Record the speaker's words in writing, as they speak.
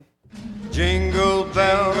Jingle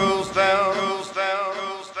bells, bells, bells,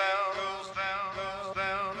 bells, bells,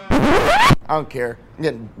 bells. I don't care. I'm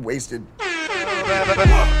getting wasted.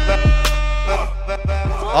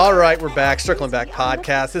 All right, we're back. Circling Back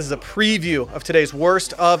podcast. This is a preview of today's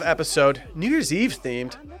worst of episode, New Year's Eve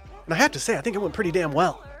themed. And I have to say, I think it went pretty damn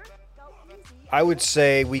well. I would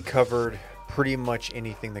say we covered pretty much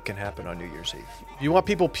anything that can happen on New Year's Eve. You want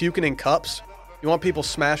people puking in cups? You want people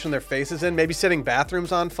smashing their faces in? Maybe setting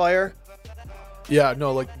bathrooms on fire? Yeah,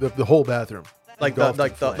 no, like the whole bathroom. Like Engulfed in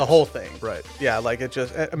the flames. whole thing. Right. Yeah, like it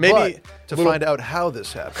just maybe But to find out how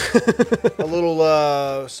this happened. A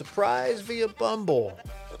little surprise via Bumble.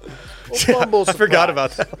 Bumble I forgot about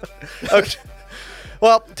that. Okay.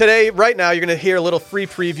 Well, today, right now, you're going to hear a little free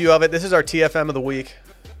preview of it. This is our TFM of the week.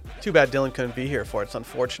 Too bad Dylan couldn't be here for it. It's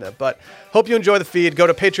unfortunate. But hope you enjoy the feed. Go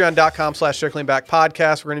to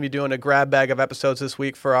patreon.com/circlingbackpodcast. We're going to be doing a grab bag of episodes this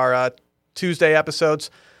week for our Tuesday episodes.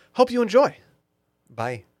 Hope you enjoy.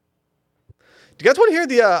 Bye. Do you guys want to hear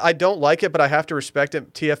the I don't like it, but I have to respect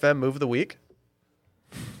it TFM move of the week?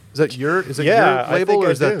 Is that your Yeah, I label think or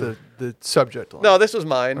I is that do. the subject line? No, this was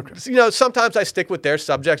mine. Okay. You know, sometimes I stick with their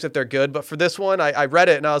subjects if they're good, but for this one, I read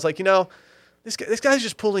it and I was like, you know, this guy's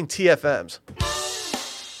just pulling TFMs.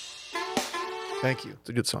 Thank you. It's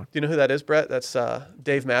a good song. Do you know who that is, Brett? That's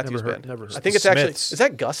Dave Matthews Band. Never heard. I think it's actually, Smiths. is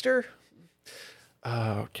that Guster?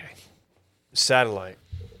 Okay. Satellite.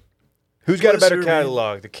 Who's got a better Closer,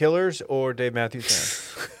 catalog, the Killers or Dave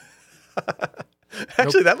Matthews Band?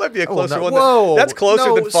 Actually, that might be a closer one. Whoa. That's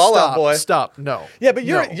closer than Fallout Boy. Stop. No. Yeah, but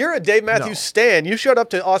you're No. a Dave Matthews No. stan. You showed up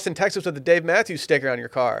to Austin, Texas with a Dave Matthews sticker on your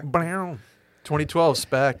car. 2012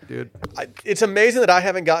 SPAC, dude. It's amazing that I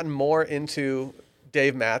haven't gotten more into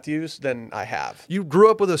Dave Matthews than I have. You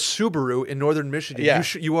grew up with a Subaru in northern Michigan. Yeah.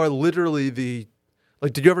 You are literally the...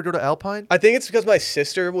 Like, did you ever go to Alpine? I think it's because my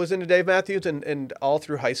sister was into Dave Matthews, and all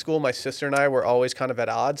through high school, my sister and I were always kind of at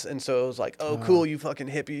odds. And so it was like, oh, cool, you fucking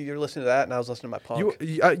hippie, you're listening to that. And I was listening to my punk.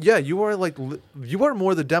 Yeah, you are like... You are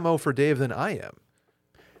more the demo for Dave than I am.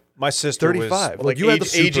 My sister 35. was... like you had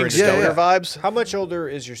the aging super- yeah, stoner yeah. vibes. How much older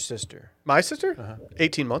is your sister? My sister?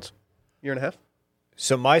 18 months. Year and a half.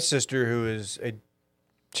 So my sister, who is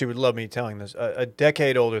she would love me telling this, a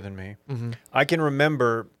decade older than me. Mm-hmm. I can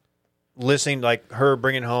remember listening, like her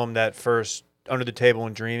bringing home that first Under the Table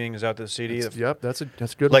and Dreaming is out the CD. Yep, that's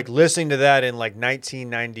good. Like listening to that in like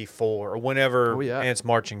 1994 or whenever Oh, yeah. Ants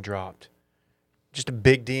Marching dropped. Just a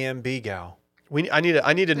big DMB gal. I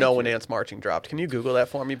need to know when Ants Marching dropped. Can you Google that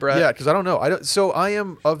for me, Brett? Yeah, because I don't know. So I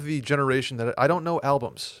am of the generation that I don't know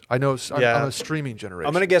albums. I'm a streaming generation.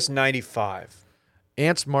 I'm going to guess 95.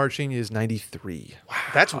 Ants Marching is 93.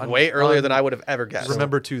 That's way earlier than I would have ever guessed.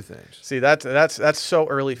 Remember two things. See, that's so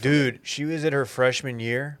early for me. Dude, she was in her freshman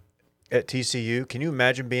year at TCU. Can you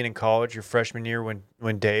imagine being in college your freshman year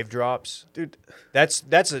when Dave drops? Dude, That's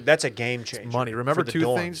a game changer. Money. Remember for the two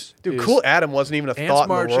dorms. things? Dude, is Cool Adam wasn't even a Ants thought in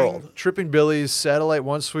the Marching, world. Tripping Billies, Satellite,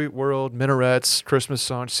 One Sweet World, Minarets, Christmas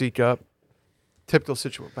Song, Seek Up. Typical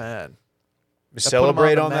situation. Man.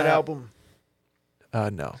 Celebrate on on the that map. album.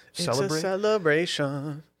 No. It's a Celebrate?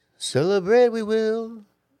 celebration. Celebrate we will.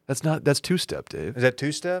 That's two-step, Dave. Is that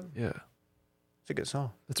two-step? Yeah. It's a good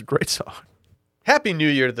song. That's a great song. Happy New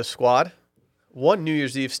Year to the squad. One New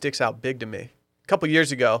Year's Eve sticks out big to me. A couple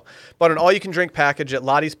years ago, bought an all-you-can-drink package at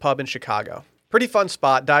Lottie's Pub in Chicago. Pretty fun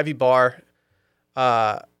spot, divey bar,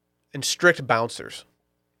 and strict bouncers.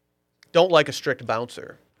 Don't like a strict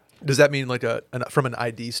bouncer. Does that mean like from an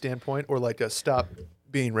ID standpoint or like a stop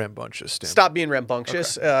being rambunctious standpoint? Stop being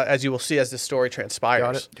rambunctious, as you will see as this story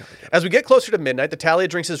transpires. Got it. As we get closer to midnight, the tally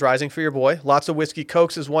of drinks is rising for your boy. Lots of whiskey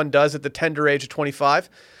cokes as one does at the tender age of 25.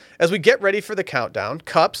 As we get ready for the countdown,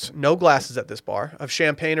 cups, no glasses at this bar, of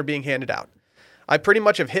champagne are being handed out. I pretty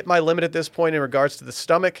much have hit my limit at this point in regards to the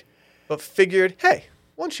stomach, but figured, hey,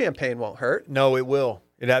 one champagne won't hurt. No, it will.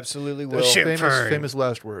 It absolutely will. Famous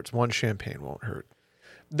last words. One champagne won't hurt.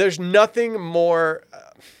 There's nothing more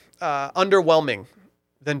underwhelming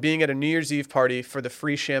than being at a New Year's Eve party for the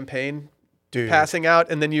free champagne Dude. passing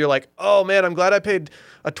out, and then you're like, oh man, I'm glad I paid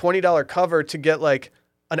a $20 cover to get like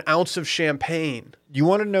an ounce of champagne. You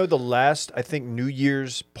want to know the last, I think, New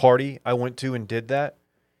Year's party I went to and did that?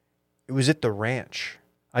 It was at the ranch.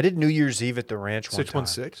 I did New Year's Eve at the ranch one time.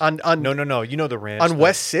 616? On No. You know the ranch. on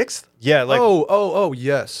West 6th? Yeah, like Oh,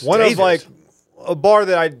 yes. one Davis. of like a bar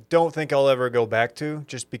that I don't think I'll ever go back to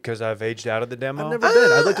just because I've aged out of the demo. I've never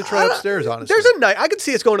been. I'd like to try upstairs, honestly. There's a night. I could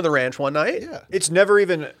see us going to the ranch one night. Yeah. It's never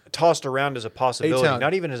even tossed around as a possibility, A-Town.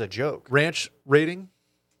 not even as a joke. Ranch rating?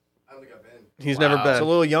 He's never been. It's a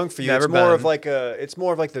little young for you. Never It's more of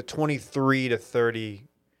been. like the 23 to 30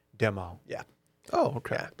 demo. Yeah. Oh,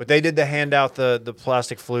 okay. Yeah. But they did the hand out the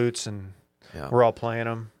plastic flutes and Yeah. We're all playing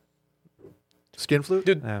them. Skin flute?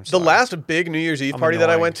 Dude, I'm the sorry. last big New Year's Eve I'm party that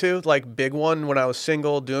I annoying. went to, like big one when I was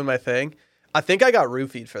single doing my thing, I think I got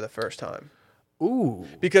roofied for the first time. Ooh.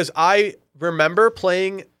 Because I remember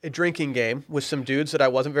playing a drinking game with some dudes that I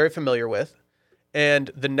wasn't very familiar with. And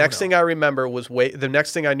the next thing I remember was the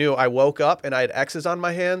next thing I knew, I woke up and I had X's on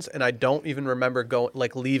my hands, and I don't even remember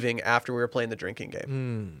leaving after we were playing the drinking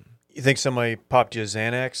game. You think somebody popped you a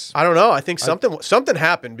Xanax? I don't know. I think something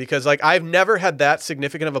happened because like I've never had that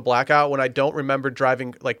significant of a blackout when I don't remember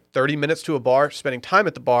driving like 30 minutes to a bar, spending time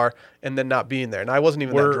at the bar, and then not being there. And I wasn't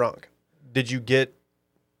even that drunk.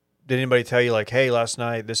 Did anybody tell you like, hey, last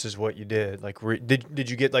night this is what you did? Like, did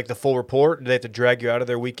you get like the full report? Did they have to drag you out of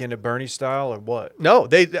their weekend at Bernie style or what? No,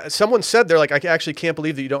 someone said they're like, I actually can't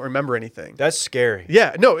believe that you don't remember anything. That's scary.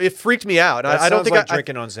 Yeah, no, it freaked me out. That I don't sounds think like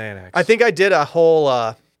drinking on Xanax. I think I did a whole.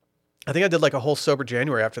 I think I did like a whole sober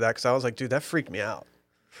January after that because I was like, dude, that freaked me out.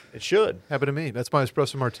 it should. Happened to me. That's my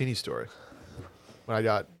espresso martini story. When I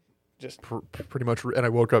got Just pretty much, and I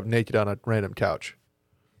woke up naked on a random couch.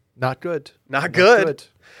 Not good. not good.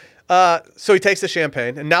 So he takes the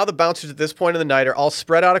champagne, and now the bouncers at this point in the night are all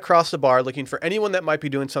spread out across the bar looking for anyone that might be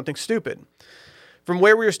doing something stupid. From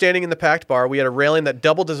where we were standing in the packed bar, we had a railing that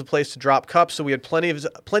doubled as a place to drop cups, so we had plenty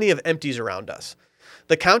of empties around us.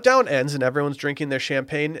 The countdown ends, and everyone's drinking their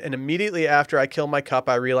champagne, and immediately after I kill my cup,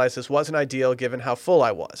 I realize this wasn't ideal given how full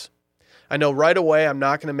I was. I know right away I'm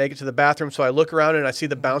not going to make it to the bathroom, so I look around and I see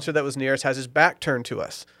the bouncer that was nearest has his back turned to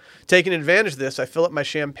us. Taking advantage of this, I fill up my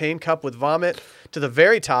champagne cup with vomit to the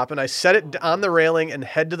very top, and I set it on the railing and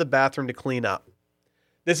head to the bathroom to clean up.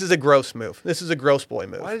 This is a gross move. This is a gross boy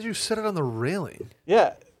move. Why did you set it on the railing?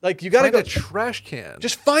 Yeah, like you got to Find go. a trash can.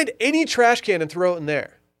 Just find any trash can and throw it in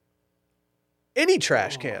there. Any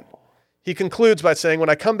trash can. He concludes by saying, when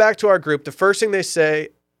I come back to our group, the first thing they say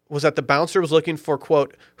was that the bouncer was looking for,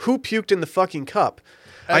 quote, who puked in the fucking cup?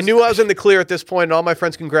 I knew I was in the clear at this point, and all my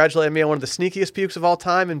friends congratulated me on one of the sneakiest pukes of all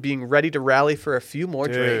time and being ready to rally for a few more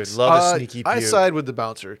drinks. Love a sneaky I puke. side with the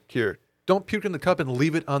bouncer here. Don't puke in the cup and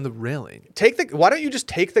leave it on the railing. Why don't you just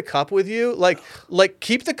take the cup with you? Like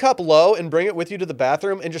keep the cup low and bring it with you to the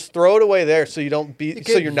bathroom and just throw it away there so you're not the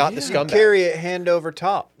scumbag. Carry it hand over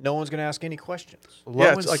top. No one's gonna ask any questions.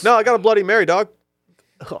 Yeah, it's like, no, I got a Bloody Mary, dog.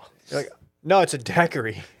 You're like, no, it's a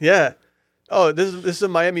daiquiri. Yeah. Oh, this is a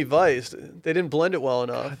Miami Vice. They didn't blend it well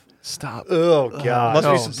enough. Stop. Oh God.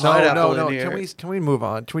 Must be some pineapple no. in here. Can we move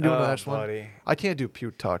on? Can we do the next buddy. one? I can't do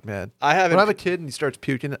puke talk, man. I haven't. When I have a kid and he starts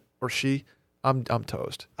puking, or she, I'm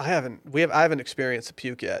toast. I haven't experienced a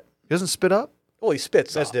puke yet. He doesn't spit up. Well, he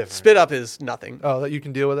spits. That's up. different. Spit up is nothing. Oh, that you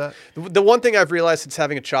can deal with that. The one thing I've realized since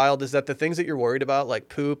having a child is that the things that you're worried about, like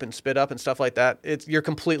poop and spit up and stuff like that, you're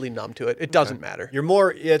completely numb to it. It doesn't matter. You're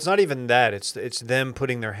more. Yeah, it's not even that. It's them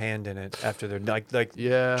putting their hand in it after they're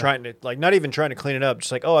Yeah. trying to not even trying to clean it up.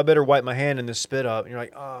 Just like, oh, I better wipe my hand in this spit up. And you're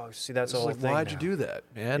like, oh, see, that's It's all. like, why'd you do that,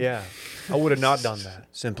 man? Yeah, I would have not done that.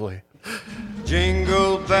 Simply.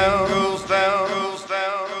 Jingle bells, bells, bells,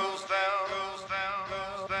 bells, bells,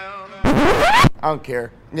 bells, bells. I don't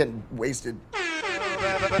care. I'm getting wasted.